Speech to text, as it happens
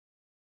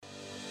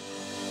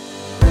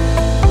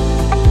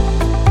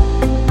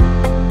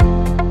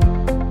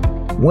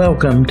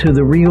Welcome to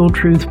the Real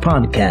Truth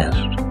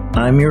Podcast.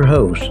 I'm your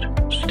host,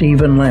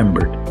 Stephen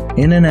Lambert.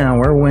 In an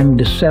hour when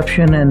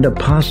deception and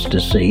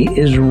apostasy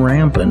is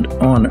rampant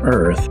on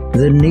earth,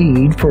 the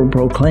need for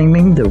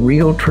proclaiming the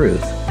real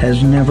truth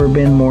has never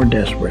been more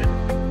desperate.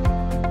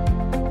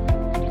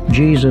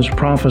 Jesus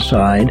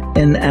prophesied,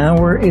 "An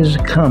hour is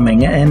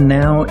coming and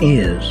now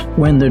is,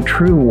 when the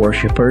true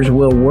worshipers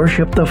will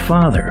worship the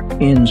Father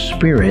in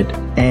spirit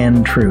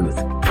and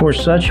truth. For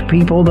such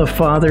people the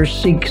Father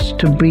seeks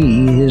to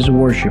be His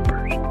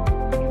worshipers."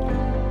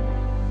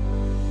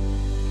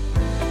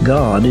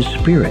 God is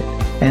spirit,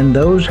 and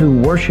those who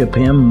worship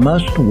Him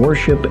must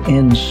worship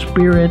in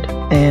spirit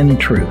and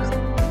truth.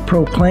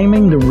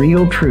 Proclaiming the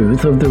real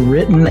truth of the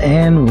written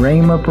and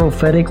Rhema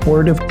prophetic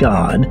Word of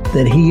God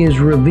that He is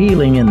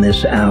revealing in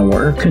this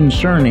hour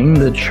concerning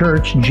the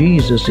church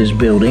Jesus is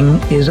building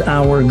is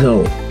our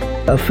goal.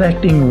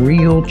 Affecting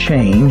real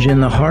change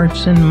in the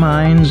hearts and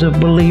minds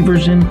of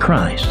believers in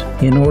Christ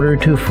in order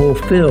to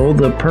fulfill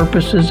the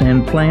purposes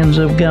and plans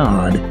of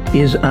God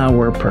is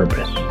our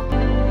purpose.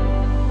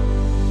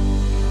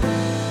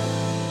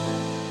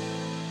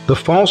 The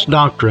false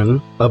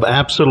doctrine of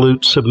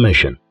absolute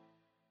submission.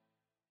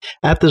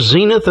 At the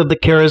zenith of the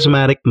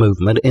charismatic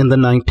movement in the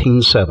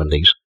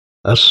 1970s,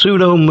 a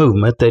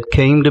pseudo-movement that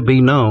came to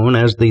be known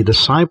as the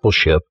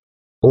Discipleship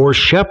or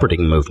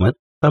shepherding movement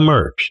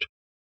emerged.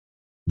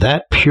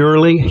 That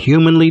purely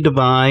humanly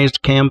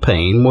devised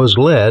campaign was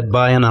led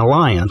by an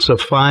alliance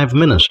of 5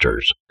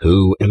 ministers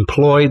who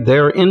employed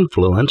their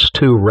influence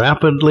to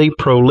rapidly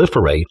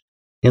proliferate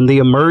in the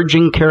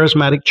emerging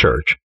charismatic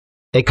church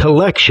a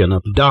collection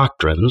of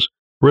doctrines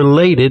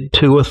related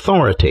to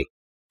authority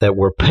that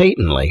were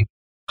patently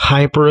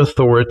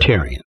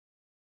hyper-authoritarian.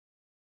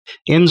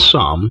 In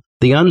sum,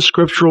 the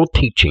unscriptural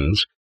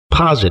teachings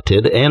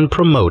posited and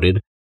promoted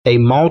a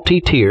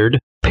multi-tiered,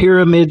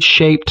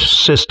 pyramid-shaped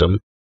system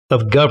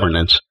of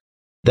governance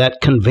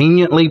that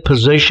conveniently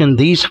positioned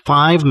these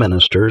 5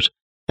 ministers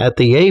at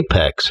the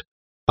apex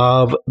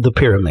of the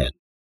pyramid.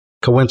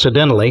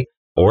 Coincidentally,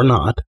 or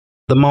not,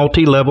 the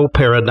multi-level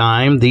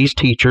paradigm these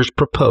teachers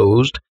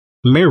proposed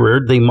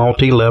mirrored the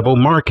multi-level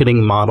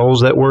marketing models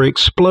that were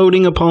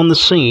exploding upon the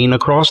scene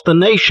across the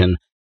nation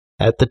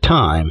at the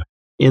time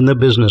in the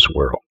business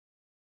world.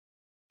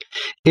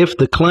 If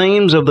the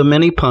claims of the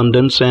many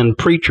pundits and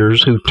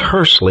preachers who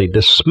tersely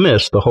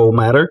dismiss the whole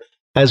matter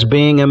as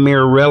being a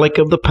mere relic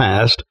of the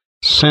past,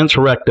 since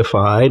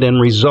rectified and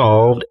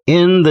resolved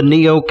in the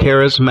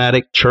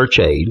neo-charismatic church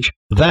age,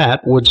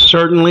 that would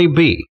certainly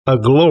be a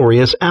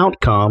glorious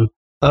outcome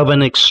of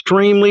an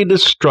extremely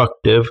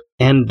destructive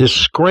and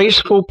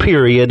disgraceful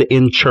period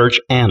in church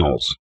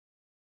annals.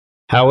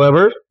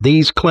 However,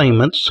 these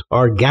claimants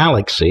are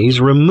galaxies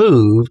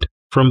removed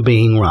from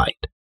being right.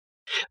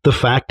 The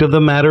fact of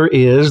the matter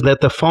is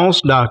that the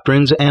false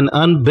doctrines and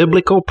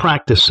unbiblical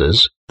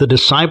practices the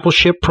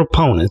discipleship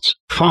proponents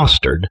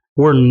fostered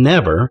were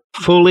never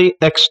fully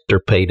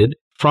extirpated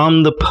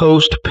from the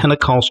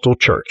post-Pentecostal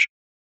church,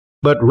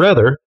 but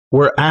rather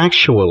were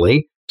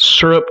actually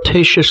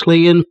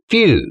surreptitiously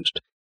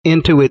infused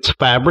into its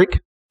fabric,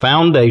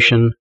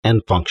 foundation,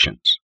 and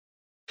functions.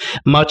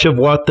 Much of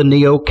what the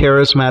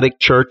neo-charismatic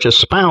church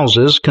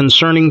espouses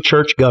concerning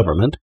church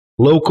government,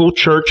 local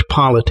church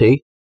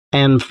polity,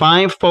 and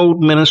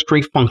 5-fold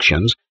ministry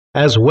functions,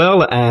 as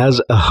well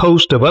as a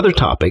host of other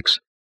topics,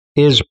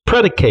 is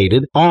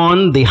predicated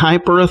on the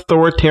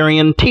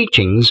hyper-authoritarian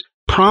teachings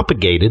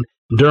propagated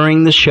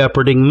during the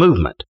shepherding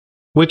movement,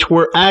 which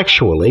were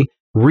actually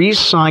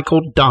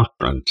recycled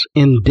doctrines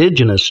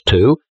indigenous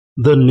to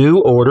the New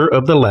Order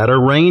of the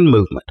Latter Rain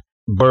movement,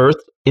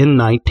 birthed in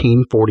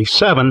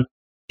 1947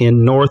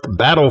 in North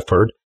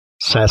Battleford,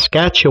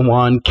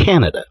 Saskatchewan,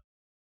 Canada,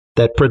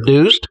 that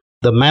produced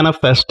the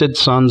Manifested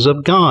Sons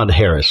of God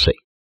heresy.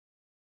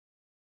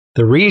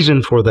 The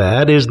reason for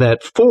that is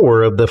that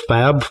 4 of the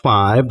Fab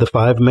Five, the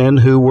 5 men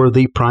who were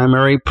the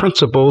primary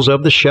principals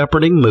of the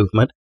shepherding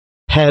movement,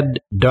 had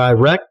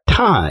direct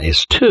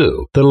ties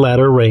to the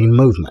Latter Rain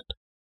movement.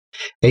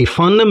 A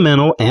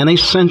fundamental and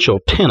essential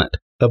tenet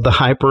of the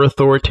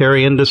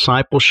hyper-authoritarian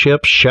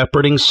discipleship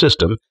shepherding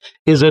system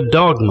is a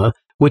dogma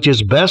which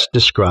is best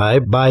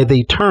described by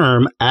the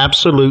term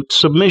absolute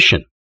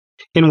submission,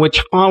 in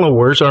which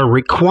followers are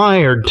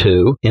required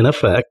to, in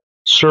effect,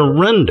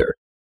 surrender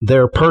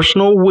their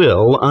personal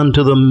will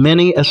unto the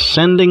many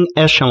ascending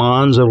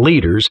echelons of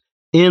leaders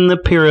in the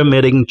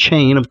pyramiding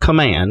chain of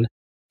command,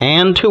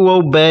 and to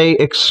obey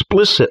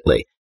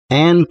explicitly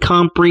and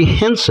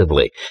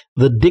comprehensively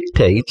the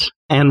dictates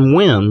and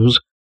whims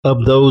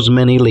of those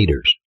many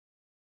leaders.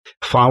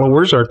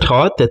 Followers are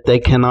taught that they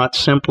cannot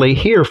simply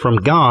hear from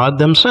God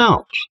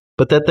themselves,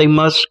 but that they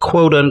must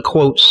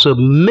quote-unquote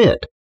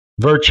submit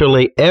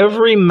virtually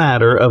every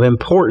matter of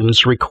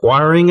importance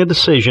requiring a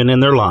decision in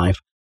their life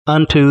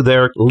unto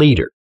their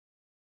leader.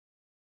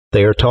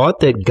 They are taught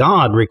that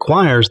God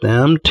requires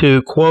them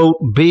to, quote,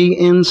 be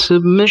in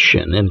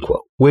submission, end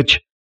quote, which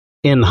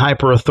in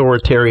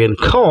hyper-authoritarian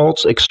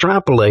cults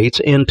extrapolates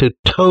into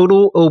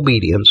total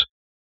obedience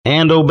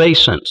and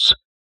obeisance,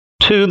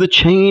 to the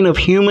chain of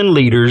human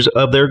leaders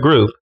of their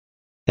group,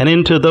 and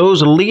into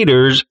those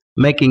leaders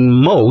making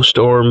most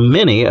or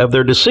many of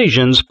their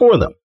decisions for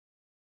them,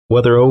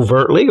 whether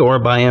overtly or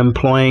by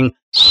employing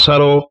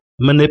subtle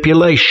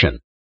manipulation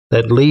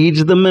that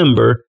leads the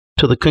member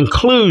to the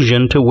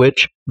conclusion to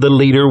which the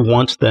leader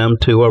wants them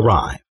to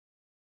arrive.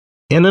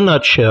 In a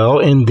nutshell,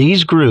 in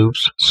these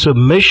groups,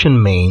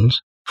 submission means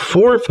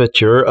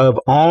forfeiture of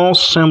all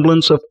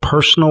semblance of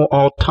personal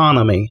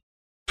autonomy,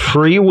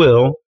 free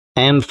will,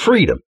 and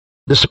freedom,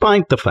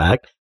 despite the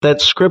fact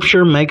that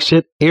Scripture makes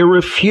it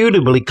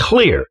irrefutably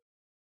clear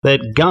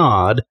that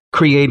God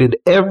created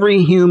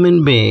every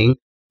human being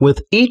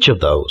with each of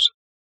those,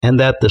 and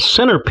that the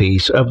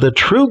centerpiece of the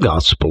true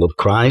gospel of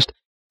Christ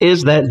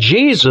is that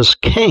Jesus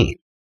came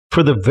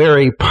for the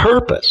very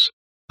purpose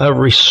of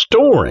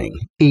restoring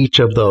each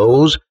of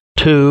those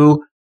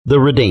to the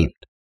redeemed.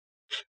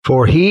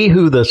 For he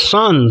who the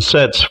Son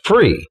sets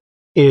free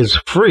is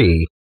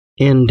free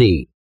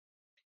indeed.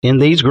 In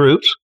these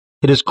groups,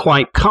 it is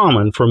quite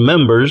common for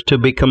members to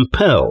be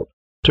compelled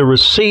to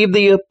receive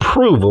the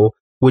approval,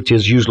 which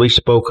is usually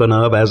spoken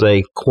of as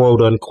a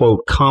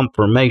quote-unquote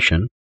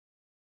confirmation,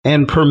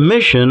 and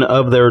permission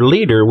of their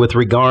leader with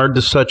regard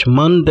to such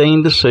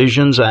mundane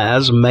decisions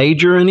as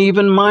major and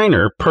even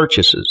minor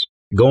purchases,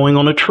 going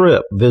on a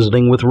trip,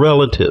 visiting with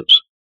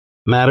relatives,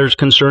 matters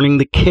concerning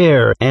the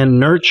care and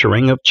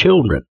nurturing of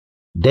children,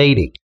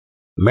 dating,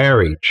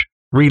 marriage,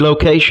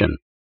 relocation,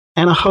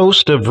 and a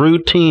host of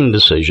routine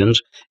decisions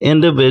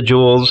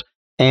individuals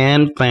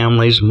and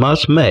families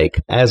must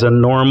make as a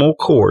normal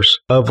course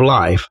of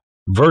life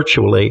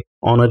virtually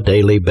on a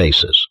daily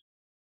basis.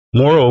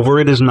 Moreover,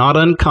 it is not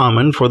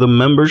uncommon for the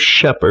member's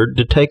shepherd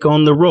to take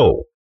on the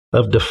role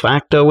of de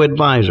facto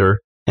advisor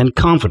and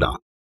confidant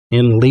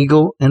in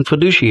legal and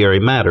fiduciary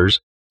matters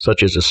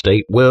such as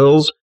estate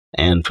wills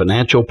and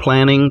financial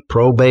planning,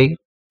 probate,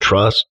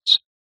 trusts,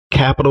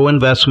 capital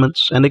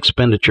investments and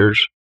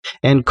expenditures,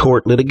 and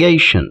court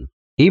litigation,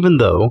 even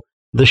though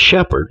the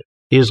shepherd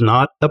is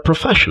not a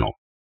professional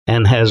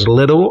and has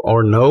little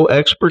or no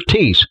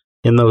expertise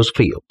in those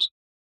fields.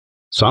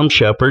 Some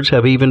shepherds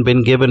have even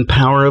been given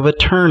power of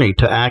attorney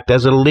to act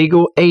as a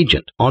legal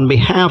agent on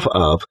behalf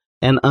of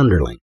an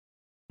underling.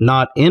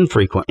 Not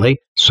infrequently,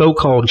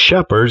 so-called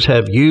shepherds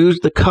have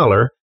used the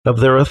color of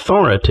their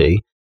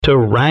authority to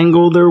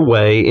wrangle their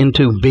way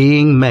into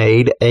being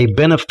made a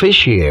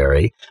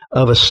beneficiary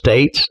of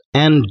estates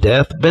and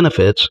death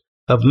benefits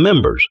of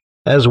members,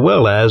 as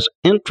well as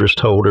interest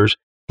holders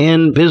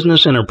in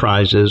business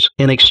enterprises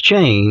in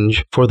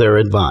exchange for their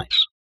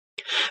advice.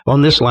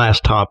 On this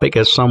last topic,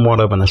 as somewhat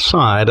of an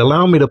aside,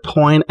 allow me to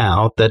point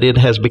out that it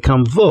has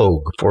become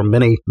vogue for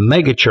many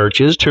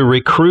megachurches to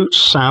recruit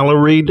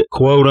salaried,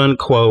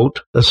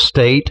 quote-unquote,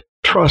 estate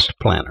trust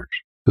planners,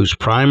 whose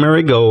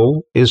primary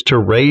goal is to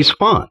raise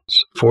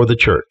funds for the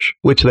church,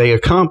 which they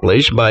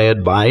accomplish by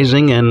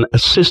advising and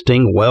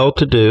assisting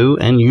well-to-do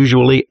and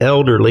usually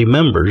elderly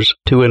members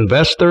to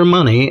invest their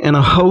money in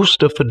a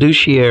host of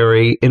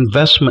fiduciary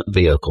investment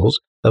vehicles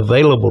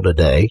available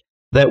today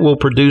that will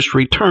produce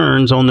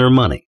returns on their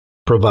money,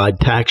 provide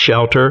tax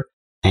shelter,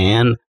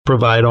 and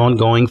provide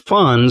ongoing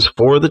funds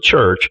for the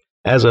church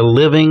as a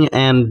living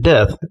and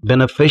death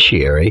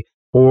beneficiary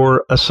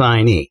or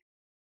assignee.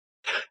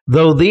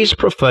 Though these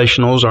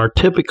professionals are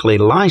typically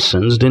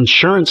licensed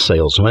insurance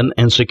salesmen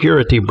and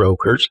security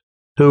brokers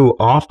who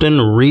often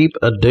reap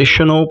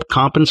additional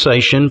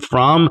compensation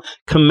from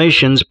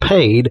commissions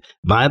paid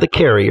by the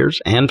carriers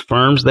and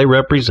firms they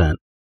represent,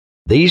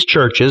 these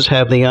churches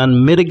have the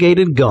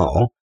unmitigated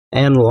gall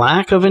and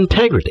lack of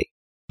integrity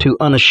to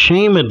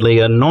unashamedly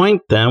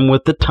anoint them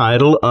with the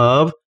title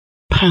of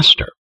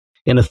pastor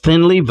in a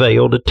thinly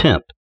veiled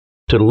attempt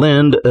to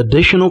lend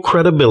additional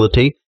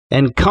credibility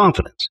and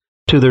confidence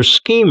to their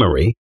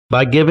schemery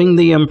by giving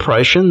the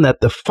impression that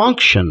the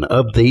function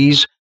of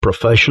these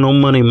professional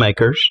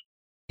moneymakers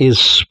is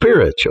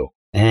spiritual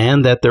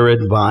and that their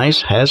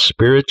advice has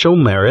spiritual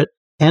merit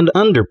and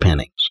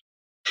underpinnings.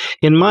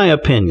 In my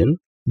opinion,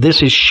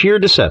 this is sheer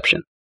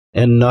deception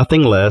and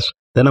nothing less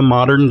than a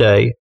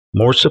modern-day,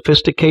 more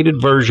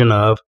sophisticated version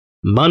of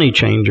money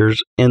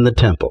changers in the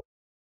temple.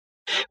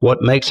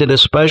 What makes it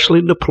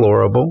especially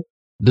deplorable,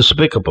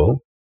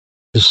 despicable,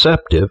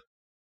 deceptive,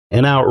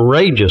 and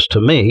outrageous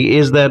to me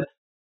is that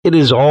it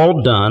is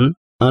all done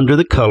under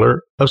the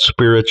color of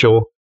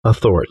spiritual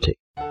authority.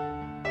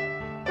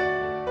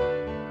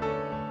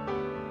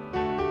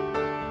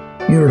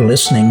 You're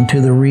listening to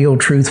the Real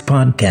Truth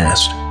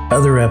Podcast.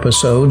 Other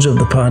episodes of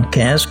the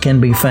podcast can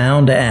be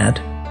found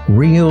at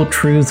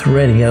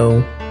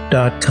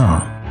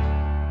realtruthradio.com.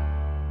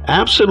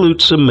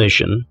 Absolute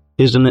submission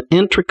is an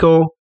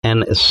integral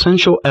and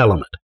essential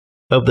element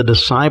of the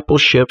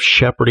discipleship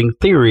shepherding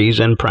theories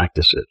and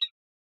practices.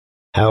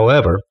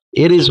 However,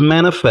 it is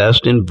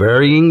manifest in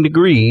varying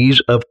degrees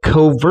of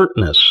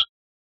covertness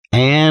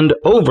and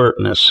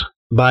overtness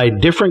by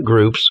different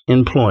groups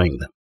employing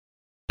them.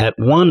 At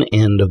one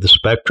end of the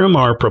spectrum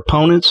are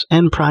proponents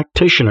and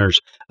practitioners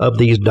of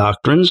these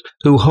doctrines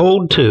who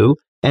hold to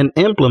and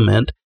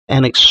implement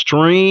an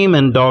extreme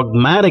and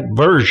dogmatic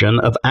version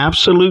of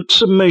absolute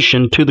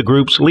submission to the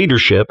group's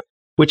leadership,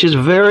 which is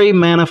very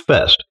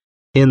manifest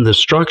in the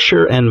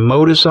structure and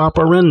modus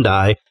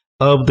operandi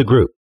of the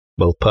group,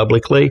 both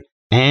publicly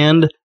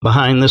and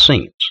behind the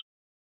scenes.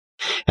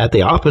 At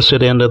the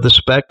opposite end of the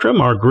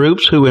spectrum are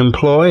groups who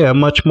employ a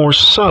much more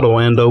subtle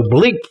and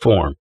oblique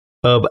form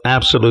of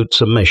absolute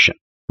submission,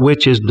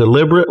 which is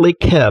deliberately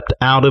kept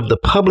out of the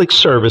public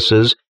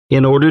services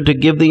in order to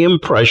give the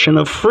impression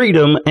of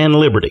freedom and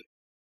liberty.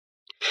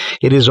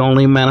 It is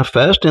only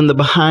manifest in the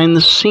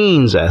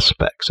behind-the-scenes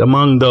aspects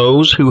among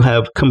those who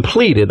have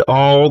completed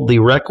all the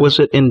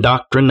requisite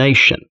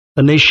indoctrination,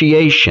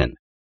 initiation,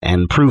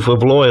 and proof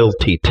of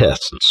loyalty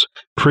tests,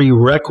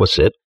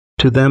 prerequisite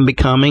to them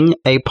becoming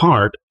a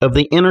part of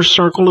the inner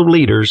circle of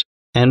leaders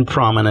and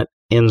prominent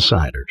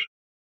insiders.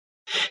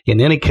 In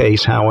any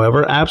case,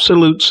 however,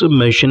 absolute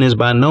submission is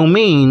by no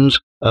means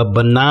a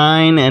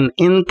benign and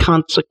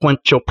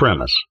inconsequential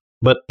premise,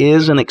 but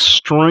is an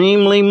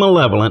extremely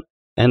malevolent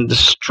and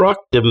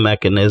destructive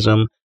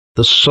mechanism,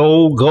 the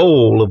sole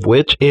goal of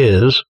which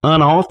is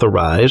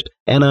unauthorized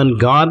and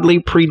ungodly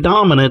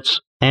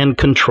predominance and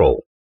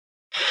control.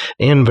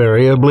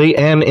 Invariably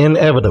and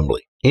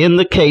inevitably, in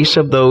the case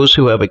of those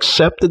who have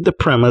accepted the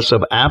premise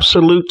of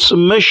absolute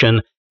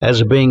submission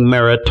as being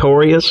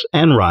meritorious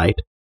and right,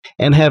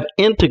 and have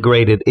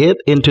integrated it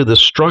into the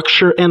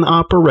structure and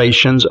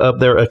operations of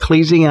their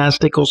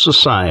ecclesiastical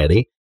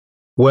society,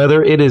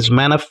 whether it is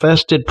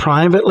manifested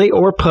privately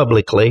or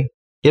publicly,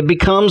 it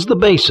becomes the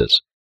basis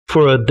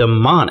for a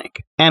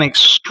demonic and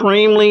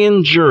extremely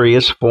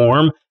injurious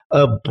form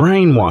of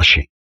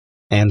brainwashing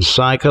and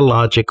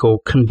psychological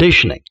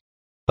conditioning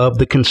of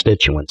the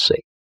constituency.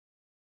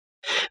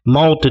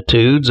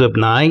 Multitudes of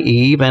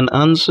naive and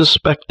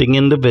unsuspecting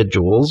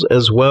individuals,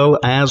 as well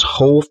as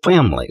whole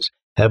families,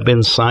 have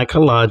been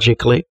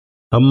psychologically,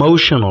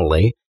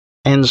 emotionally,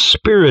 and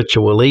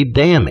spiritually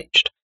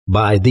damaged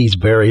by these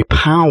very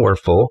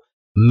powerful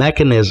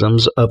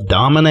mechanisms of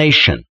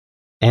domination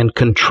and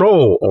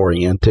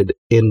control-oriented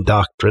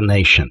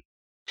indoctrination.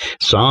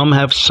 Some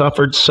have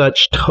suffered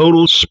such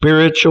total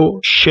spiritual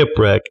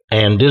shipwreck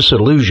and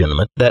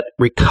disillusionment that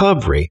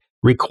recovery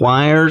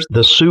requires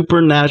the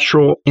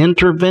supernatural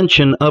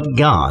intervention of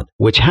God,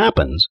 which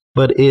happens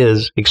but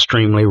is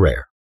extremely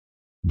rare.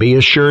 Be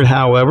assured,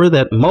 however,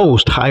 that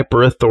most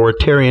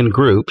hyper-authoritarian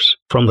groups,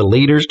 from the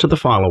leaders to the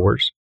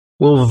followers,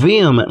 will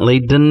vehemently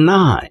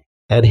deny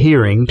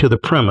adhering to the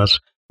premise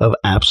of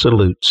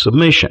absolute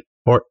submission,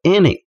 or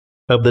any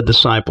of the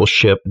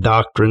discipleship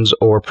doctrines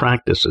or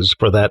practices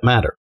for that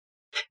matter.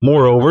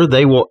 Moreover,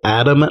 they will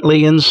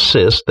adamantly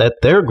insist that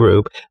their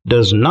group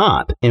does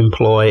not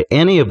employ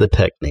any of the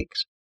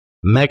techniques,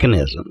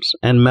 mechanisms,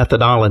 and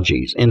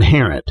methodologies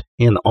inherent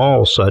in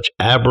all such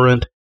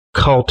aberrant,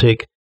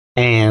 cultic,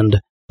 and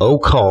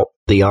occult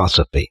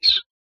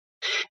theosophies.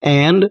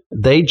 And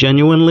they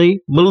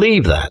genuinely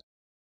believe that.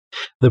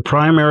 The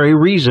primary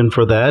reason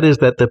for that is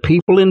that the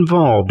people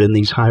involved in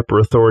these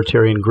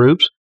hyper-authoritarian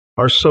groups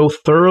are so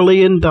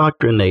thoroughly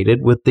indoctrinated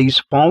with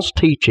these false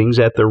teachings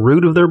at the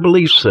root of their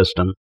belief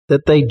system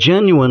that they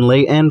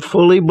genuinely and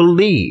fully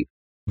believe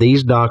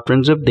these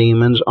doctrines of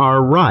demons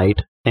are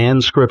right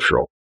and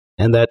scriptural,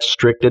 and that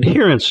strict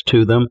adherence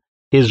to them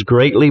is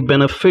greatly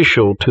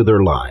beneficial to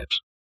their lives.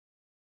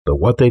 But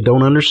what they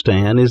don't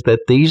understand is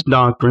that these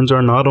doctrines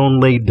are not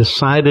only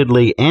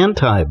decidedly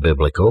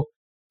anti-biblical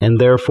and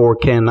therefore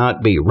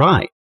cannot be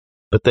right,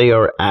 but they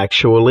are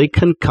actually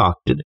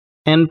concocted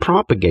and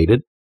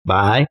propagated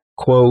by,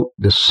 quote,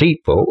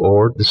 deceitful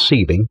or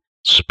deceiving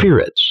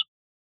spirits.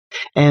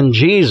 And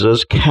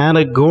Jesus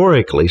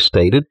categorically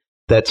stated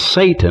that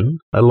Satan,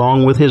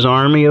 along with his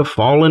army of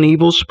fallen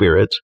evil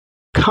spirits,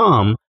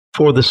 come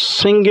for the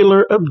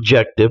singular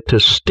objective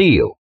to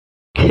steal,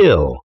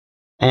 kill,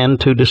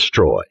 and to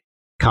destroy,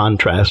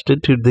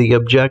 contrasted to the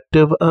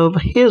objective of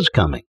his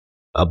coming,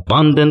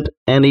 abundant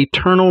and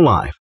eternal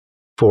life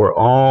for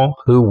all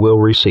who will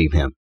receive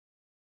him.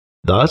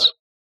 Thus,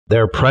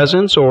 their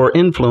presence or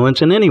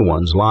influence in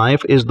anyone's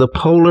life is the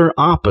polar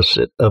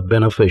opposite of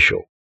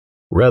beneficial.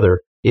 Rather,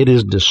 it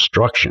is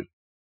destruction,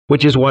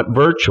 which is what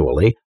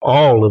virtually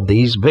all of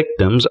these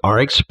victims are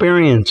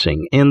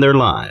experiencing in their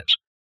lives,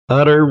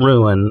 utter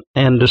ruin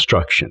and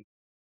destruction,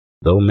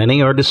 though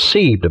many are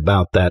deceived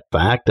about that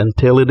fact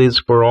until it is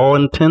for all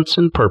intents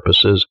and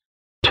purposes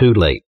too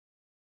late.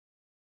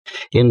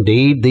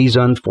 Indeed, these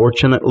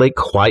unfortunately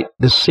quite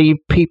deceived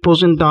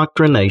people's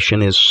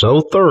indoctrination is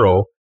so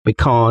thorough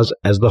because,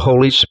 as the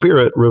Holy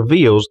Spirit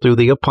reveals through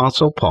the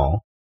Apostle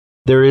Paul,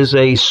 there is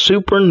a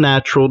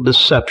supernatural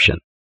deception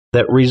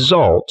that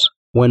results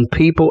when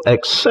people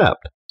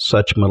accept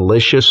such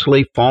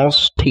maliciously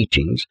false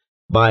teachings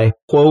by,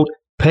 quote,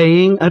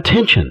 paying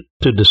attention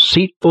to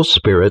deceitful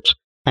spirits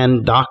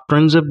and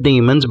doctrines of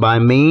demons by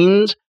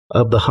means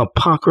of the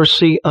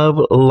hypocrisy of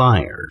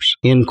liars,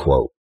 end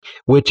quote,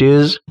 which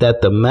is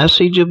that the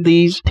message of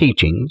these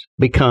teachings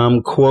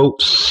become,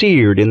 quote,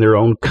 seared in their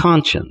own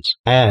conscience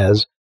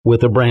as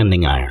with a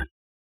branding iron,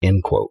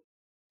 end quote.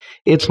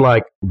 It's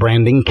like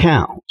branding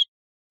cows.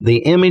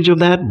 the image of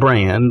that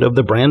brand of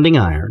the branding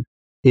iron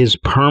is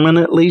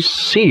permanently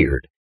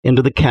seared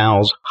into the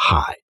cow's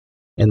hide.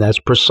 And that's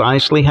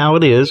precisely how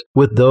it is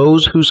with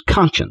those whose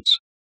conscience,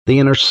 the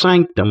inner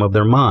sanctum of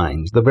their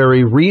minds, the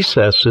very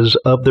recesses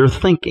of their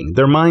thinking,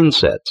 their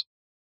mindsets,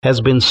 has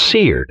been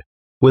seared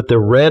with the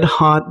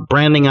red-hot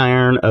branding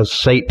iron of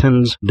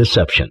Satan's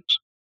deceptions.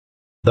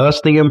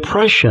 Thus, the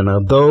impression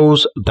of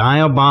those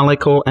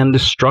diabolical and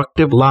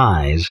destructive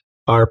lies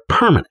are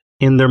permanent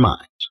in their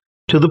minds,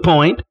 to the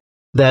point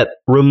that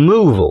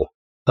removal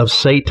of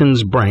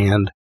Satan's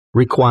brand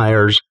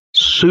requires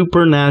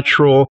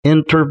supernatural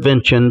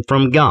intervention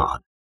from God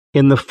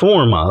in the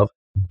form of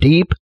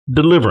deep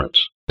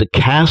deliverance to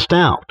cast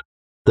out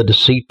the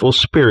deceitful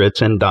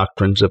spirits and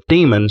doctrines of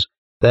demons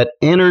that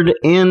entered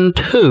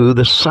into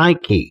the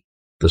psyche,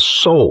 the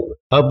soul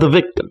of the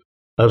victim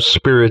of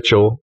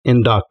spiritual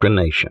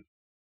indoctrination.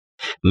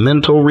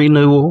 Mental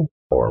renewal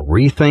or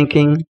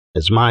rethinking,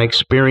 as my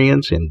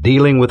experience in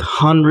dealing with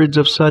hundreds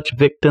of such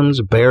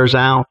victims bears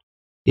out,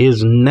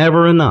 is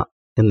never enough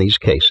in these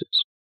cases,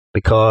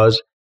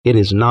 because it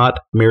is not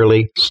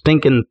merely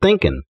stinking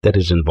thinking that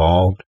is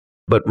involved,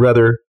 but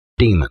rather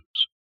demons.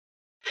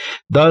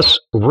 Thus,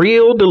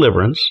 real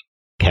deliverance,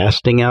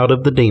 casting out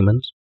of the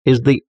demons,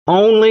 is the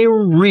only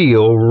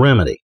real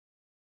remedy.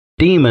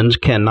 Demons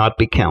cannot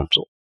be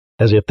counseled,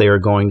 as if they are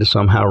going to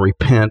somehow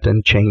repent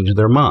and change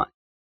their mind.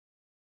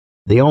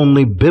 The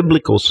only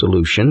biblical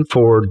solution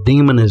for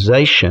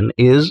demonization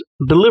is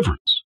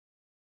deliverance.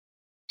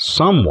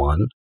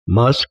 Someone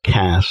must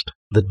cast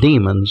the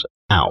demons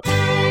out.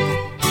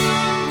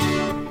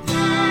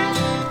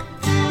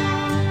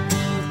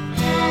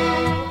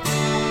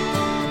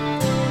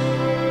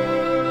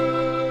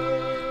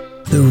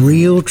 The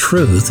Real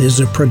Truth is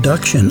a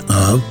production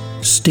of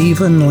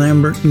Stephen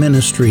Lambert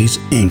Ministries,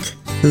 Inc.,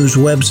 whose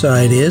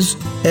website is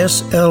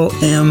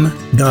slm.org.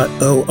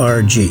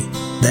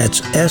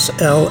 That's slm.org.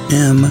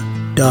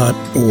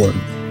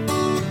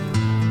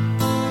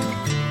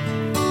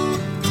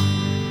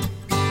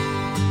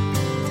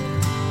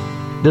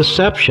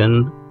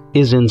 Deception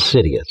is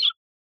insidious.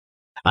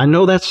 I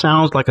know that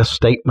sounds like a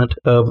statement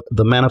of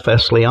the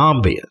manifestly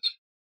obvious,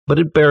 but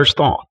it bears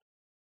thought.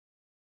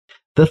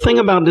 The thing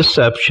about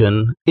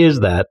deception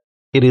is that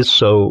it is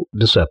so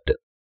deceptive.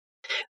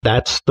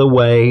 That's the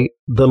way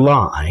the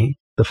lie,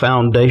 the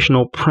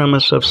foundational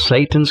premise of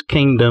Satan's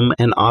kingdom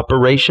and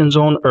operations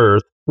on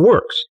earth,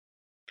 works.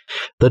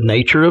 The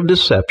nature of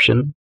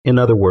deception, in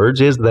other words,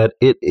 is that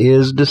it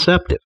is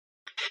deceptive.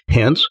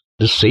 Hence,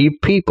 deceived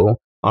people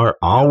are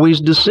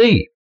always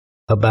deceived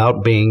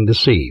about being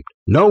deceived.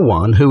 No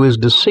one who is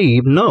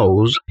deceived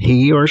knows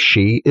he or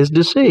she is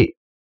deceived.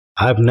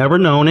 I've never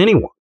known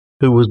anyone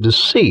who was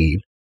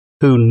deceived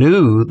who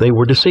knew they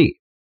were deceived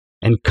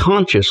and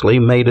consciously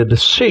made a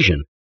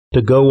decision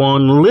to go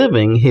on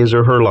living his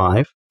or her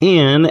life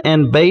in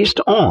and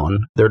based on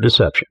their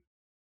deception.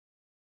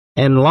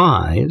 And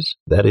lies,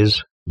 that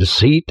is,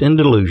 deceit and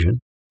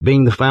delusion,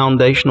 being the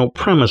foundational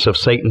premise of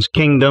Satan's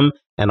kingdom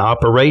and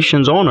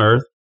operations on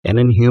earth and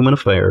in human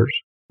affairs,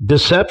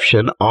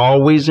 deception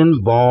always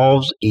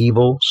involves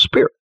evil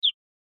spirits.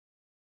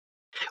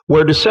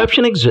 Where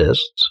deception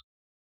exists,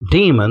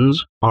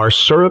 demons are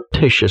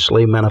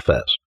surreptitiously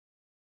manifest.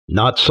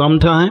 Not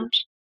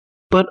sometimes,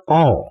 but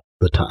all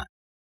the time.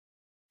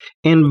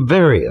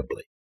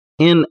 Invariably,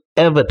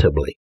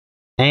 inevitably,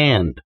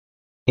 and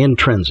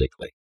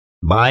intrinsically.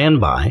 By and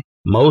by,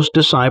 most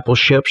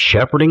discipleship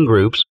shepherding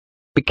groups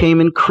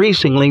became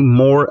increasingly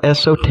more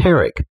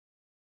esoteric,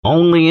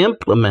 only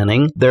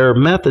implementing their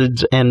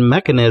methods and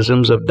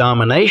mechanisms of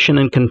domination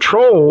and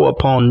control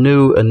upon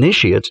new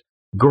initiates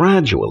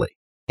gradually,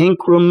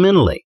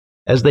 incrementally,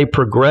 as they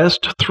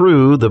progressed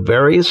through the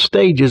various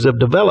stages of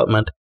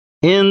development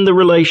in the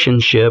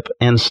relationship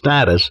and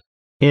status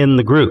in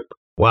the group,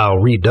 while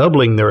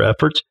redoubling their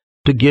efforts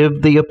to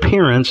give the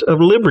appearance of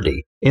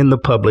liberty in the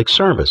public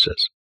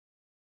services.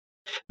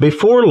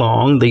 Before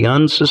long, the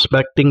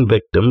unsuspecting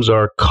victims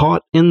are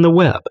caught in the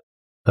web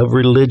of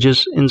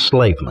religious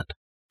enslavement,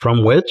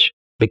 from which,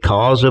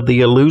 because of the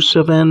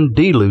elusive and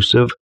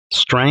delusive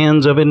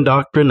strands of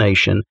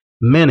indoctrination,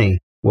 many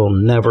will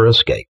never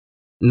escape.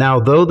 Now,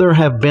 though there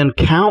have been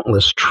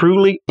countless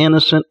truly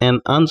innocent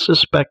and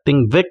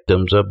unsuspecting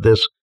victims of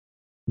this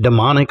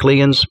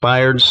demonically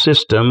inspired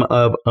system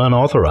of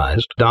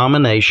unauthorized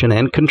domination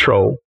and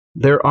control,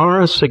 there are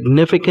a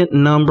significant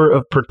number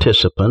of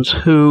participants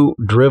who,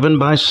 driven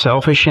by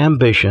selfish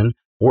ambition,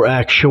 were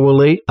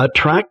actually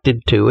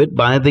attracted to it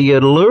by the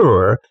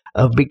allure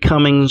of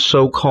becoming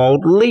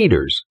so-called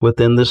leaders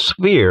within the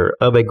sphere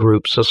of a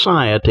group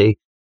society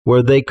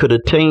where they could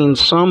attain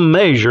some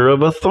measure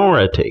of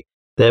authority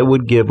that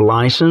would give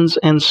license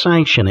and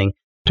sanctioning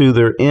to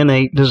their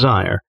innate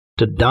desire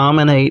to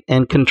dominate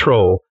and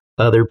control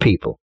other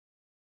people.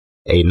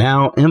 A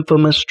now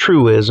infamous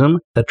truism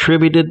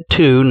attributed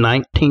to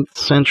 19th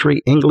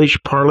century English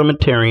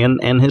parliamentarian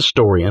and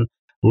historian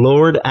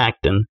Lord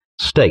Acton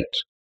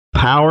states,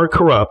 "Power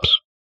corrupts,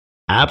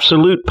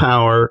 absolute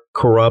power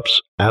corrupts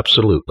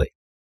absolutely."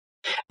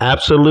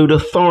 Absolute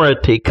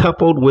authority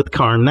coupled with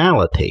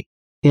carnality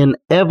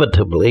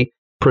inevitably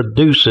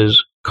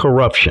produces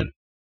corruption.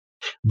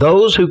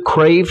 Those who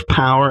crave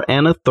power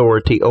and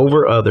authority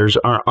over others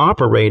are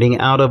operating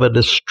out of a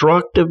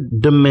destructive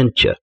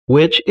dementia,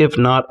 which, if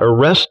not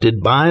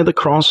arrested by the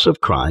cross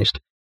of Christ,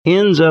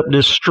 ends up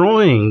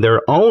destroying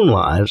their own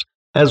lives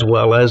as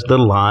well as the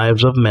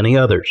lives of many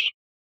others.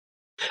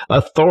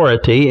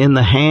 Authority in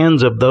the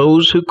hands of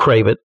those who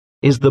crave it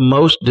is the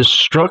most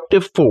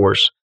destructive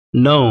force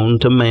known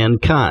to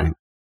mankind.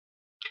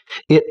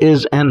 It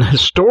is an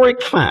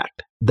historic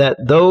fact that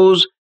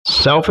those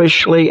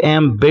selfishly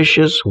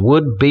ambitious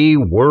would-be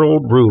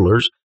world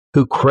rulers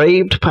who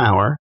craved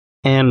power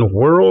and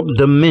world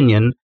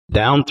dominion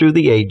down through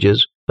the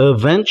ages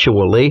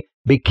eventually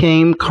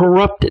became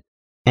corrupted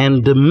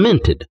and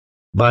demented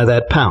by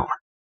that power,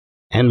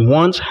 and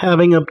once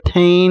having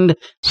obtained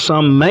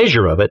some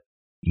measure of it,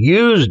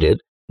 used it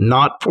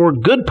not for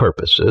good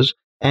purposes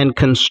and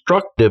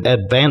constructive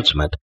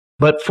advancement,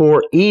 but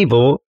for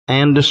evil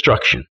and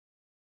destruction.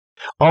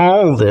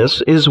 All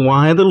this is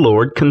why the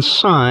Lord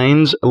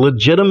consigns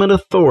legitimate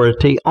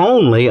authority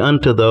only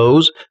unto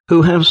those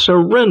who have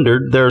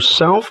surrendered their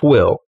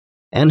self-will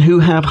and who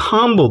have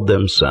humbled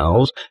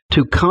themselves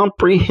to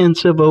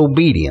comprehensive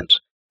obedience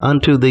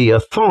unto the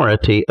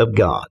authority of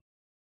God.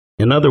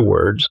 In other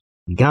words,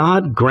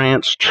 God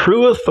grants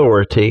true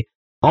authority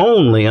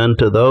only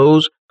unto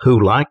those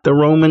who, like the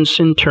Roman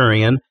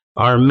centurion,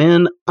 are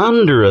men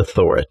under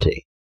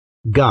authority,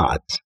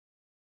 gods.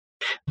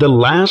 The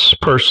last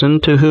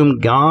person to whom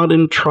God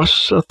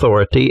entrusts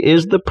authority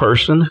is the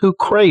person who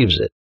craves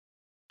it.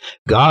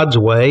 God's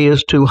way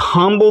is to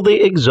humble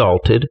the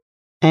exalted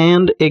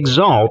and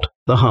exalt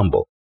the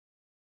humble.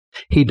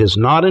 He does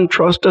not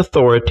entrust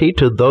authority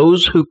to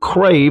those who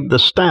crave the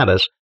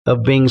status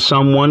of being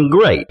someone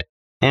great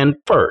and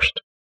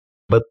first,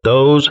 but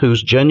those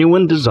whose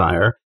genuine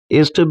desire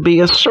is to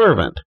be a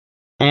servant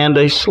and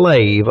a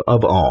slave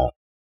of all,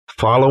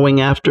 following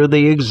after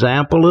the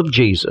example of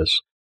Jesus,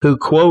 who,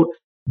 quote,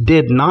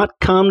 did not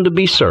come to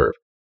be served,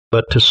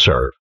 but to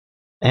serve,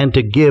 and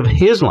to give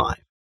his life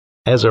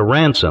as a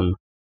ransom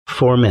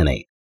for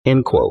many,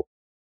 end quote.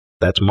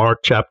 That's Mark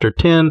chapter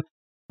 10,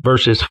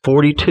 verses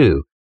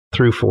 42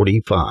 through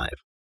 45.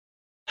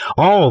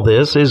 All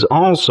this is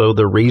also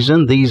the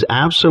reason these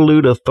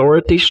absolute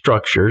authority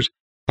structures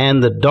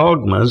and the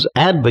dogmas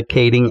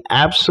advocating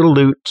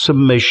absolute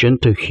submission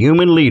to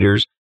human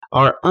leaders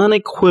are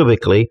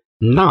unequivocally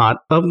not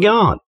of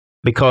God,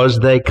 because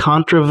they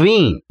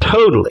contravene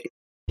totally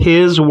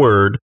His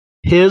word,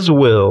 His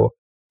will,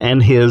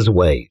 and His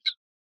ways.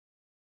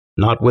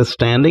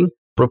 Notwithstanding,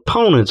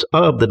 proponents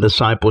of the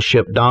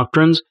discipleship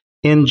doctrines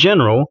in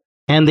general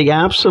and the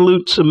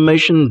absolute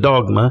submission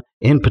dogma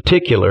in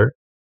particular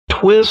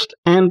twist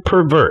and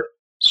pervert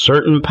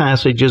certain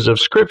passages of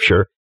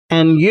Scripture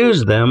and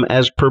use them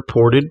as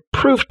purported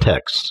proof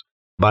texts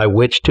by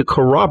which to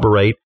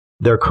corroborate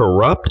their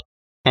corrupt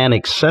and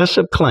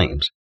excessive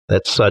claims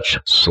that such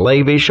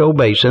slavish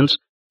obeisance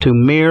to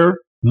mere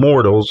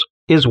mortals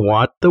is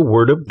what the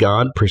Word of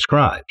God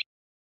prescribes.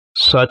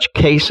 Such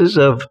cases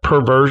of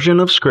perversion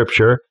of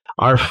Scripture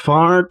are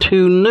far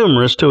too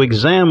numerous to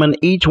examine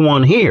each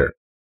one here,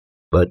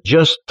 but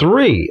just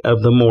 3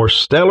 of the more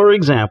stellar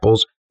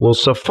examples will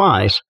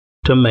suffice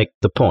to make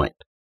the point.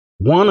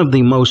 One of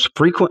the most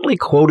frequently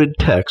quoted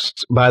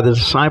texts by the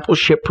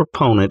discipleship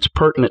proponents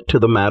pertinent to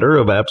the matter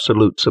of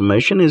absolute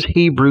submission is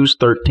Hebrews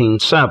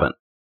 13:7,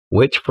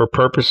 which, for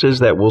purposes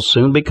that will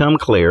soon become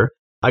clear,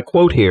 I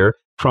quote here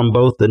from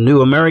both the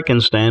New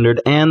American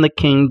Standard and the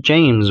King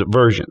James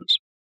versions.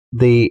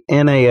 The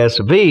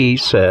NASV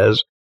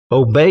says,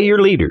 "Obey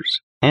your leaders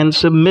and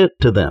submit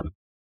to them,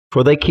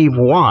 for they keep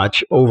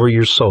watch over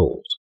your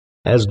souls,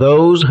 as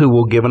those who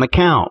will give an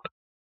account.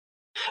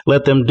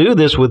 Let them do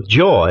this with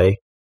joy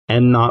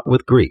and not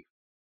with grief,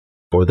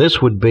 for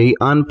this would be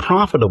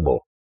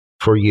unprofitable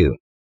for you."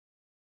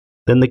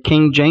 Then the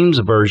King James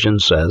Version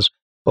says,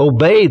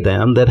 "Obey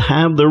them that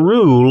have the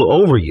rule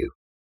over you,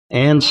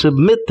 and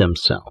submit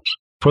themselves,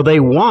 for they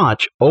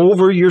watch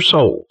over your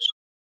souls,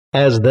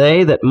 as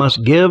they that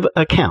must give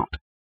account,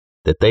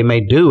 that they may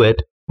do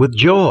it with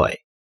joy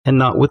and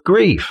not with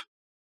grief,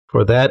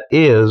 for that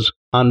is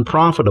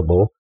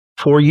unprofitable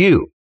for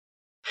you."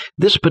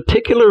 This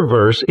particular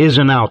verse is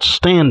an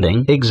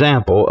outstanding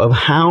example of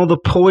how the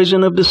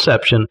poison of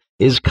deception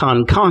is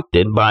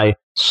concocted by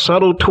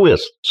subtle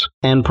twists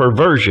and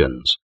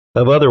perversions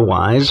of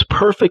otherwise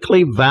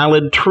perfectly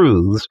valid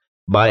truths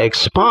by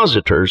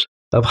expositors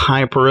of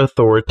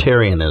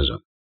hyper-authoritarianism.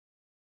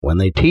 When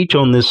they teach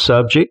on this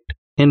subject,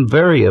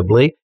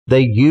 invariably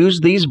they use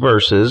these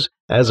verses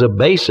as a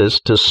basis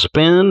to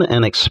spin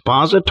an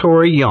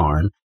expository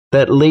yarn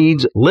that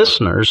leads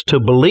listeners to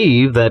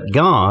believe that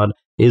God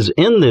is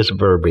in this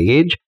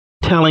verbiage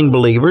telling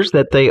believers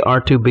that they are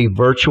to be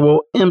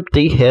virtual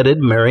empty-headed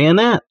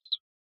marionettes,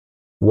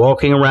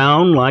 walking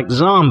around like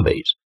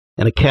zombies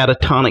in a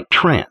catatonic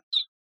trance,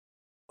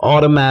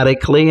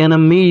 automatically and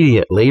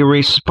immediately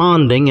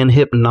responding in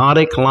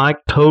hypnotic-like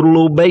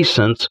total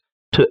obeisance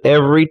to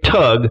every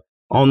tug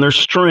on their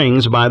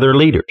strings by their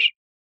leaders.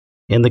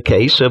 In the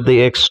case of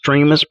the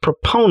extremist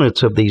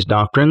proponents of these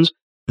doctrines,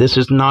 this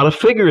is not a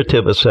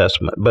figurative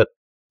assessment, but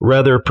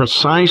rather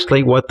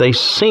precisely what they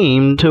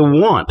seem to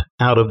want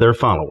out of their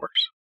followers.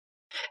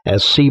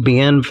 As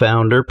CBN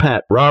founder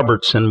Pat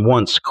Robertson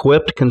once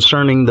quipped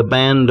concerning the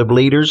band of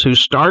leaders who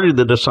started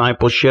the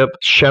discipleship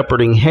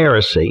shepherding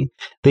heresy,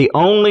 the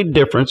only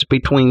difference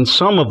between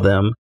some of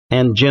them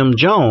and Jim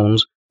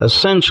Jones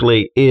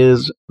essentially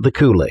is the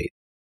Kool-Aid.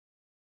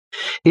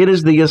 It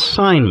is the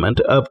assignment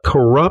of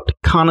corrupt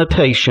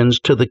connotations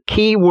to the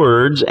key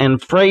words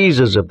and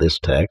phrases of this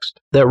text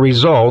that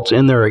results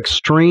in their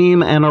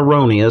extreme and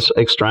erroneous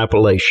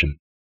extrapolation.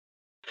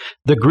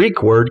 The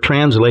Greek word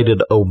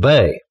translated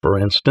obey, for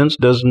instance,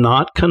 does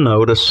not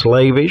connote a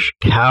slavish,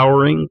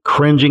 cowering,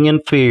 cringing in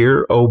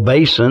fear,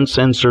 obeisance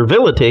and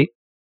servility,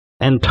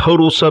 and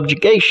total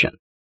subjugation.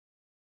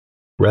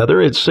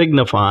 Rather, it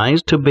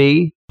signifies to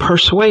be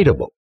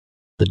persuadable.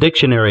 The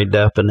dictionary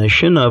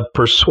definition of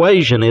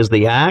persuasion is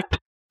the act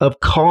of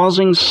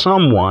causing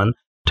someone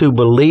to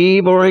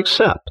believe or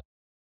accept,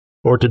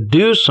 or to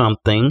do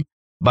something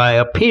by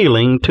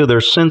appealing to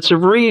their sense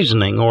of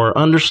reasoning or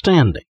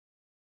understanding,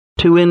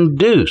 to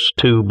induce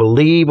to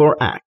believe or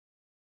act,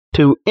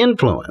 to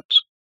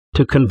influence,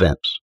 to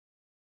convince.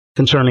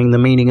 Concerning the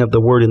meaning of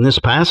the word in this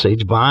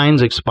passage,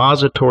 Vine's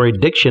expository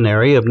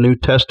dictionary of New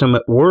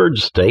Testament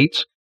words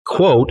states,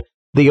 quote,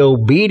 "The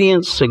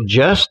obedience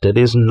suggested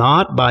is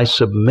not by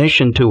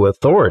submission to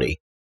authority,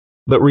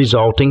 but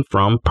resulting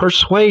from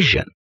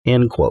persuasion,"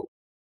 end quote.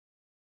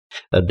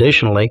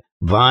 Additionally,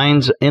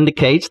 Vines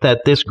indicates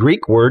that this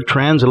Greek word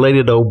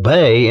translated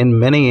obey in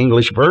many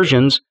English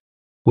versions,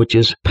 which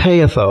is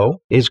peitho,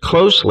 is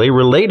closely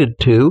related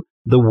to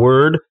the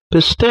word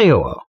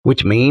pisteo,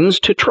 which means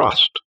to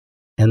trust,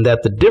 and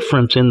that the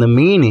difference in the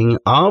meaning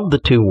of the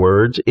two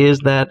words is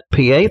that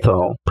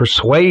peitho,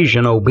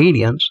 persuasion,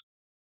 obedience,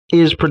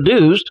 is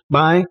produced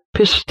by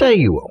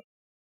pisteuo,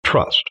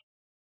 trust.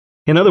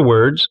 In other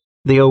words,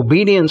 the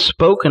obedience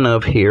spoken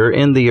of here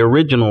in the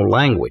original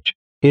language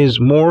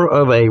is more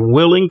of a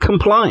willing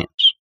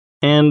compliance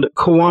and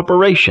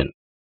cooperation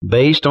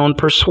based on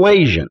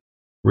persuasion,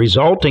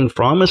 resulting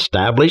from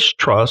established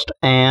trust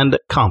and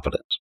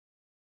confidence.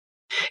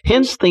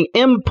 Hence, the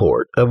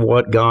import of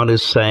what God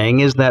is saying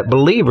is that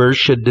believers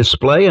should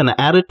display an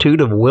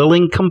attitude of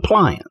willing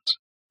compliance,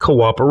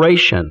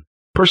 cooperation,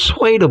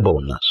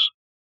 persuadableness,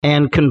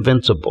 and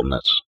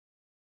convincible-ness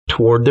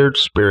toward their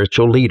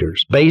spiritual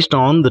leaders, based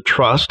on the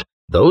trust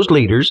those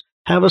leaders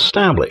have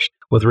established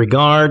with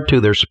regard to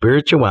their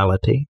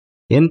spirituality,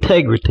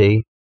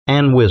 integrity,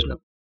 and wisdom,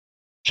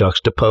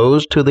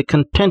 juxtaposed to the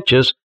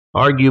contentious,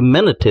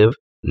 argumentative,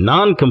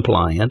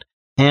 non-compliant,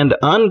 and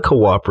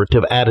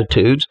uncooperative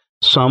attitudes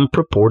some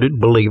purported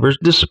believers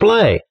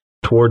display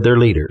toward their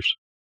leaders.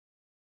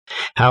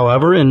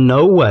 However, in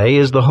no way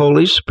is the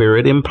Holy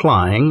Spirit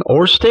implying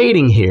or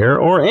stating here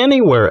or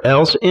anywhere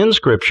else in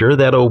Scripture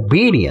that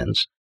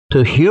obedience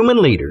to human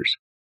leaders,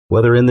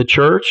 whether in the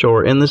church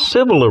or in the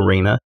civil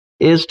arena,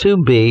 is to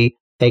be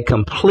a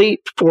complete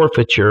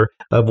forfeiture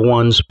of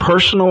one's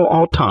personal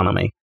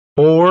autonomy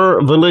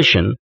or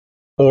volition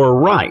or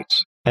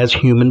rights as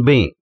human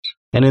beings,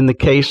 and in the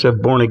case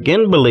of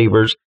born-again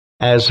believers,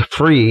 as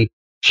free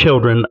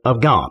children of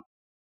God.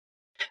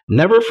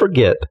 Never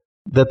forget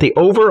that the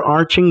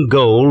overarching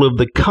goal of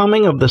the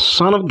coming of the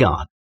Son of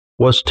God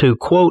was to,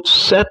 quote,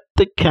 set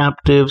the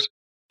captives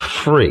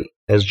free,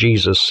 as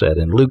Jesus said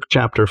in Luke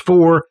chapter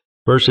 4,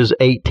 verses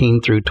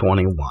 18 through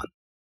 21.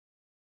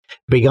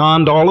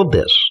 Beyond all of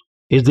this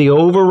is the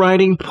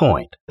overriding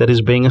point that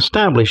is being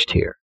established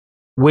here,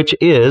 which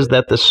is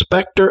that the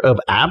specter of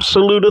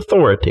absolute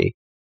authority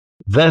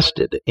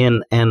vested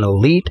in an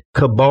elite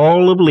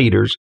cabal of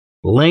leaders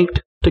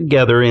linked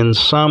together in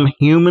some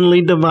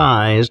humanly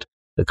devised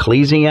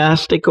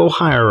ecclesiastical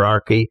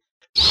hierarchy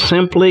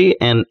simply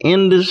and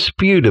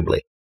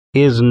indisputably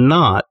is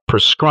not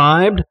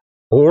prescribed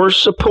or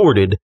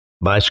supported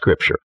by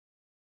Scripture.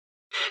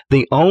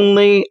 The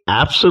only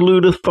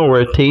absolute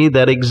authority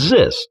that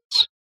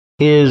exists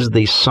is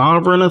the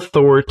sovereign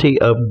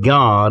authority of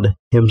God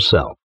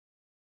Himself.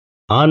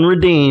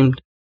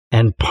 Unredeemed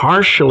and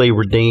partially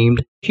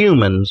redeemed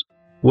humans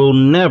will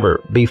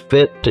never be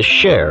fit to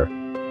share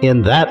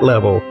in that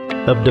level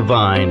of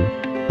divine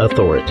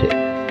authority.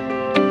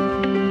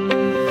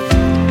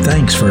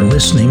 Thanks for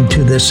listening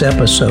to this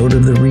episode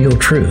of The Real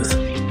Truth.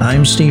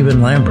 I'm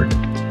Stephen Lambert.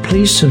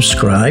 Please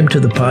subscribe to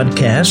the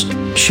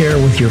podcast, share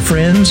with your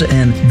friends,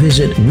 and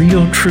visit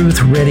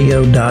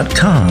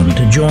realtruthradio.com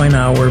to join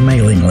our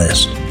mailing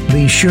list.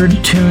 Be sure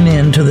to tune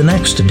in to the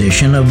next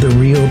edition of The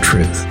Real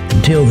Truth.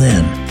 Until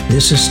then,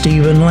 this is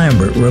Stephen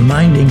Lambert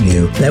reminding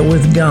you that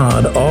with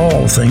God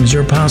all things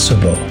are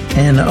possible,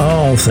 and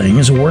all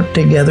things work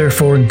together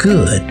for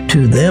good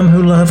to them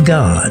who love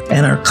God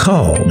and are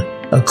called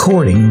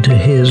according to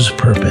His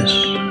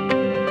purpose.